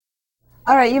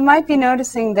All right, you might be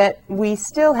noticing that we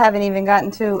still haven't even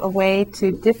gotten to a way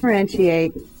to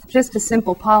differentiate just a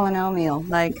simple polynomial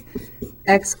like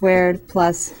x squared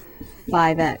plus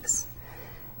 5x.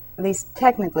 At least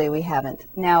technically we haven't.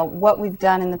 Now, what we've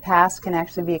done in the past can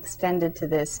actually be extended to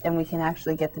this, and we can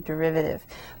actually get the derivative.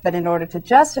 But in order to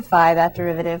justify that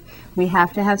derivative, we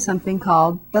have to have something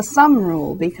called the sum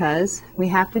rule, because we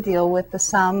have to deal with the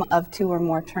sum of two or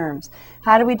more terms.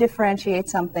 How do we differentiate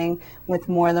something with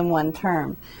more than one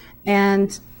term?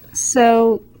 And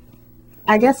so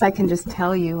I guess I can just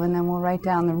tell you, and then we'll write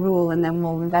down the rule, and then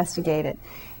we'll investigate it.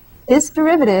 This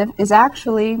derivative is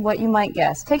actually what you might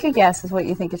guess. Take a guess as what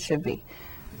you think it should be.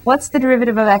 What's the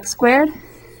derivative of x squared?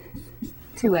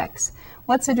 2x.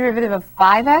 What's the derivative of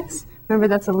 5x? Remember,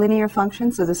 that's a linear function,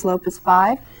 so the slope is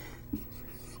 5.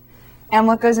 And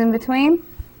what goes in between?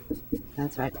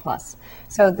 That's right, plus.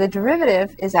 So the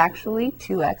derivative is actually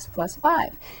 2x plus 5.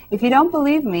 If you don't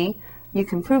believe me, you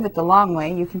can prove it the long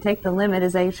way. You can take the limit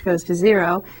as h goes to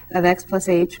 0 of x plus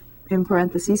h in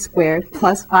parentheses squared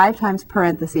plus 5 times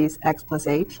parentheses x plus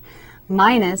h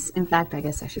minus, in fact, I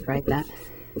guess I should write that.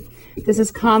 This is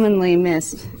commonly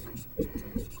missed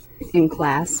in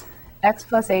class. X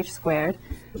plus h squared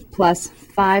plus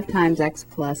 5 times x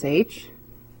plus h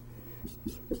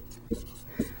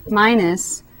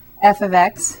minus f of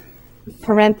x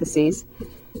parentheses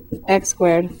x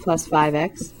squared plus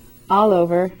 5x all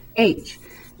over h.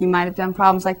 You might have done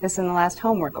problems like this in the last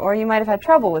homework, or you might have had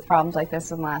trouble with problems like this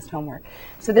in the last homework.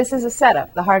 So this is a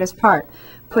setup, the hardest part,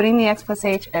 putting the x plus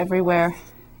h everywhere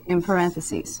in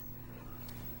parentheses,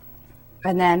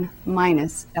 and then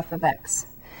minus f of x.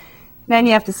 Then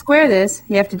you have to square this,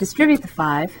 you have to distribute the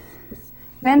 5,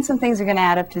 then some things are going to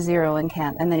add up to 0 and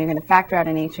then you're going to factor out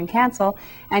an h and cancel,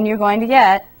 and you're going to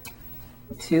get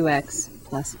 2x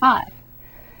plus 5.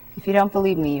 If you don't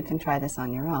believe me, you can try this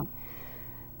on your own.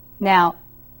 Now,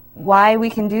 why we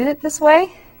can do it this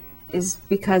way is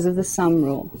because of the sum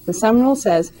rule. The sum rule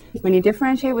says when you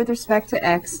differentiate with respect to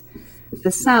x,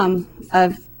 the sum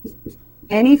of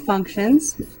any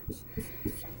functions,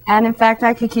 and in fact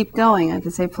I could keep going. I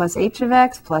could say plus h of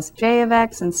x, plus j of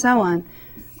x, and so on.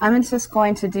 I'm just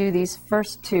going to do these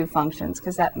first two functions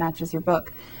because that matches your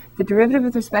book. The derivative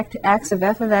with respect to x of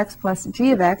f of x plus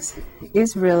g of x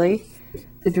is really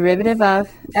the derivative of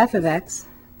f of x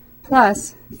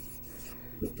plus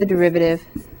the derivative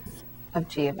of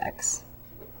g of x.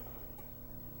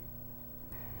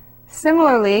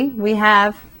 Similarly, we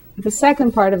have the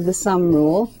second part of the sum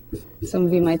rule. Some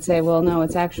of you might say, well, no,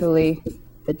 it's actually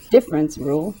the difference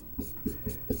rule.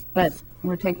 But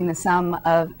we're taking the sum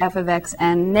of f of x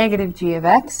and negative g of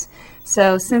x.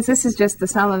 So since this is just the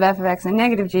sum of f of x and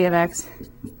negative g of x,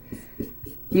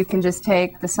 you can just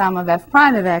take the sum of f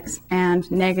prime of x and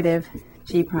negative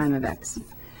g prime of x.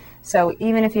 So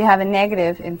even if you have a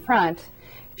negative in front,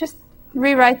 just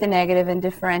rewrite the negative and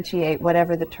differentiate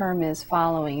whatever the term is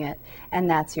following it, and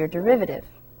that's your derivative.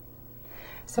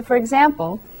 So for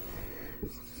example,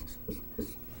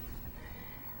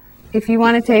 if you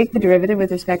want to take the derivative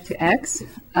with respect to x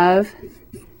of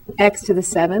x to the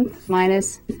 7th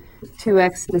minus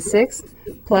 2x to the 6th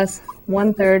plus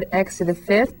 1/3 x to the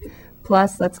 5th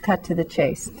plus, let's cut to the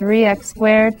chase, 3x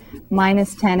squared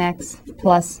minus 10x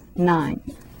plus 9.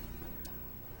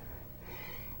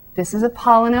 This is a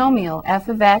polynomial. F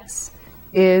of x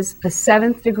is a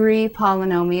 7th degree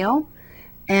polynomial,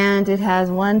 and it has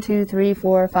 1, 2, 3,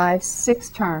 4, 5, 6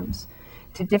 terms.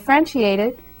 To differentiate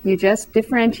it, you just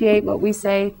differentiate what we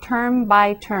say term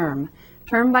by term.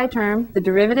 Term by term, the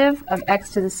derivative of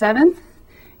x to the 7th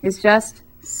is just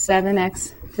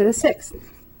 7x to the 6th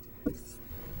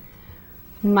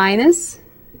minus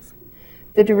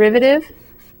the derivative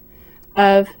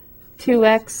of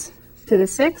 2x to the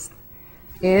 6th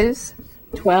is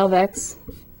 12x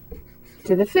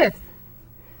to the 5th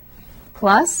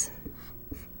plus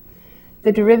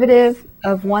the derivative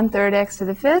of 1/3 x to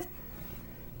the 5th,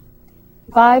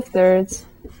 5/3,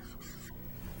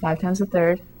 5 times a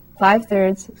third,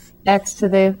 5/3 x to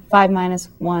the 5 minus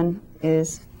 1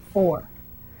 is 4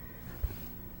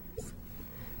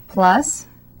 plus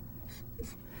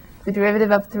the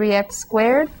derivative of 3x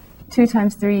squared, 2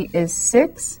 times 3 is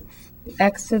 6,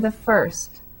 x to the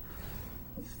 1st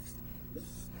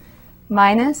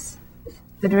minus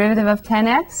the derivative of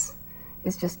 10x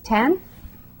is just 10,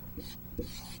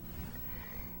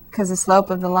 because the slope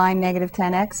of the line negative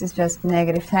 10x is just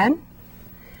negative 10.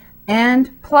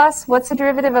 And plus, what's the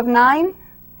derivative of 9?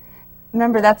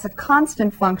 Remember, that's a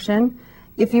constant function.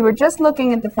 If you were just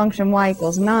looking at the function y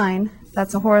equals 9,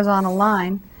 that's a horizontal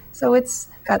line, so it's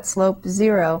got slope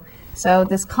 0. So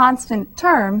this constant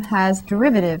term has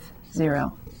derivative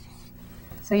 0.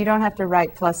 So you don't have to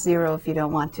write plus 0 if you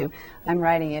don't want to. I'm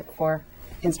writing it for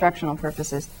instructional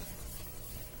purposes.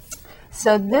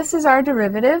 So this is our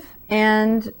derivative,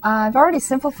 and I've already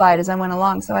simplified as I went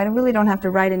along, so I really don't have to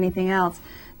write anything else.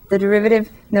 The derivative,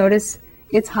 notice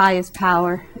its highest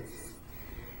power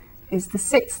is the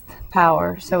 6th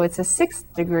power, so it's a 6th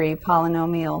degree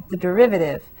polynomial. The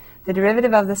derivative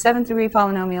of the 7th degree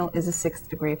polynomial is a 6th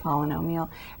degree polynomial.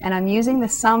 And I'm using the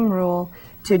sum rule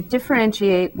to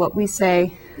differentiate what we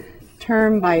say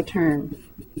term by term.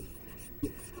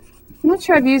 I'm not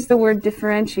sure I've used the word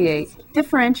differentiate.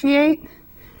 Differentiate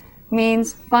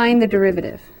means find the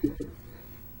derivative.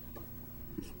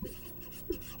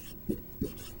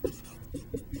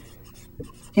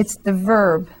 It's the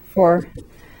verb for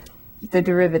the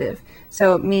derivative.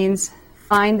 So it means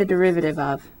find the derivative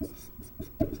of.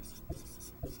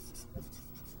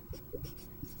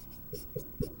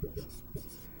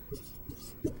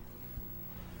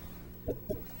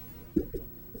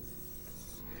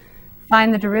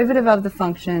 Find the derivative of the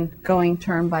function going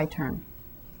term by term.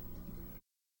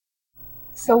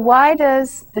 So why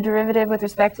does the derivative with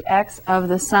respect to x of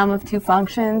the sum of two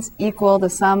functions equal the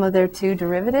sum of their two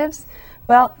derivatives?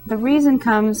 Well, the reason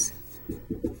comes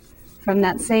from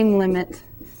that same limit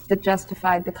that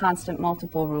justified the constant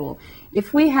multiple rule.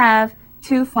 If we have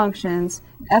two functions,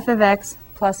 f of x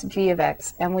plus g of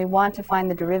x, and we want to find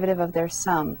the derivative of their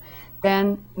sum,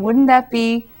 then wouldn't that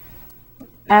be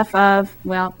f of,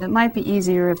 well, it might be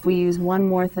easier if we use one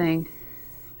more thing,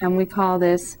 and we call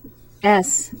this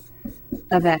s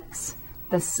of x,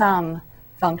 the sum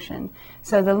function.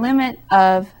 So the limit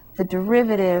of the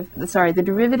derivative, the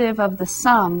derivative of the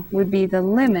sum would be the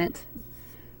limit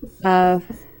of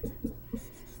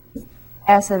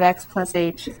s of x plus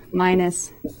h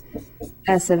minus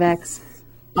s of x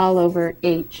all over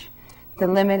h. The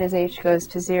limit as h goes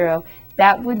to 0.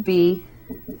 That would be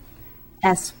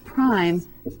s prime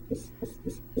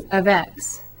of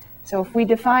x. So if we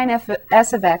define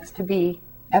s of x to be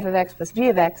f of x plus g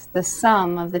of x, the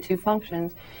sum of the two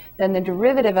functions, then the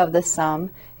derivative of the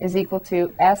sum is equal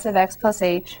to s of x plus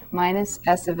h minus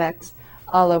s of x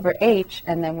all over h,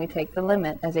 and then we take the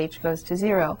limit as h goes to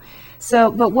 0.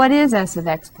 So, but what is s of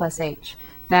x plus h?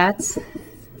 That's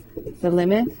the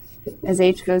limit as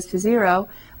h goes to 0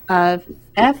 of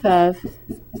f of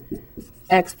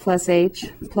x plus h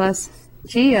plus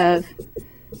g of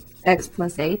x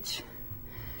plus h,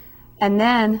 and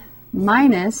then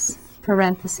minus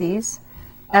parentheses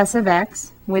s of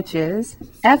x, which is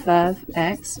f of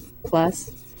x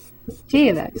plus g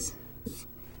of x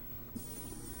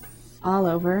all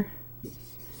over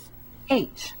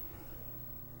h.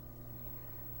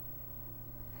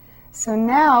 So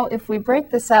now if we break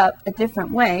this up a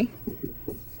different way,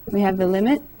 we have the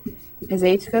limit as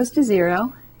h goes to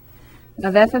 0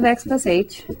 of f of x plus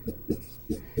h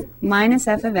minus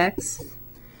f of x,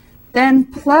 then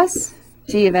plus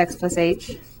g of x plus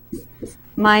h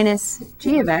minus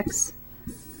g of x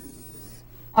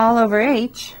all over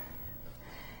h.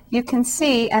 You can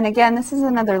see, and again, this is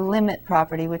another limit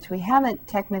property, which we haven't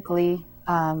technically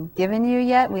given you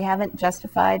yet. We haven't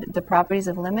justified the properties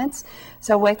of limits.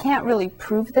 So I can't really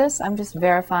prove this. I'm just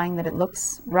verifying that it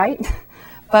looks right.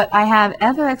 But I have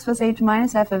f of x plus h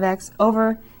minus f of x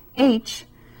over h.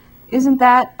 Isn't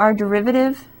that our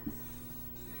derivative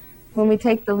when we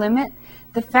take the limit?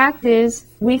 The fact is,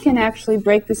 we can actually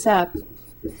break this up.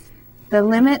 The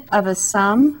limit of a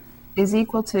sum is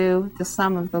equal to the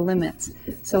sum of the limits.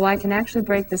 So I can actually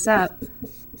break this up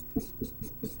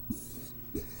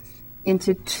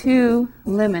into two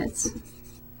limits.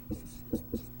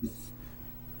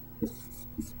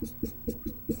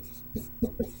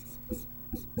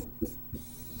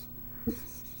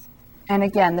 And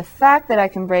again, the fact that I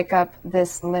can break up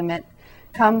this limit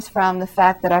comes from the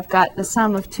fact that I've got the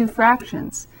sum of two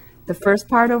fractions, the first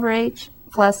part over h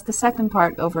plus the second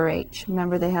part over h.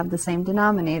 Remember, they have the same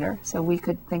denominator, so we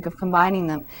could think of combining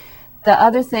them. The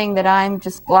other thing that I'm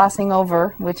just glossing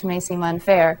over, which may seem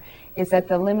unfair, is that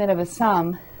the limit of a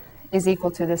sum is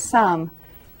equal to the sum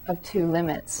of two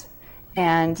limits.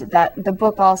 And that the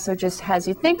book also just has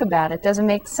you think about it. Doesn't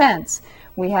make sense.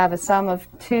 We have a sum of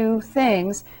two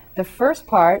things. The first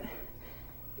part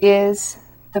is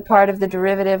the part of the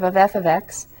derivative of f of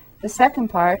x. The second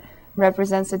part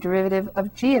represents the derivative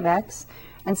of g of x.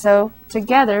 And so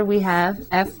together we have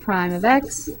f prime of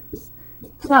x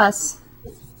plus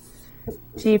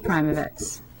g prime of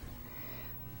x.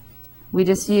 We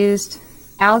just used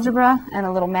algebra and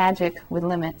a little magic with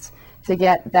limits to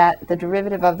get that the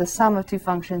derivative of the sum of two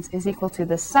functions is equal to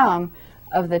the sum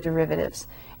of the derivatives.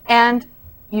 And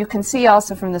you can see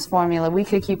also from this formula, we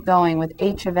could keep going with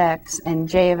h of x and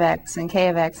j of x and k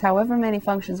of x, however many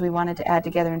functions we wanted to add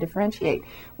together and differentiate.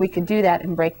 We could do that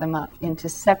and break them up into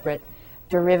separate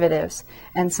derivatives.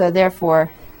 And so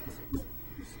therefore,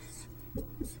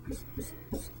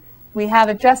 we have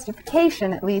a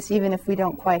justification, at least, even if we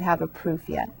don't quite have a proof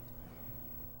yet.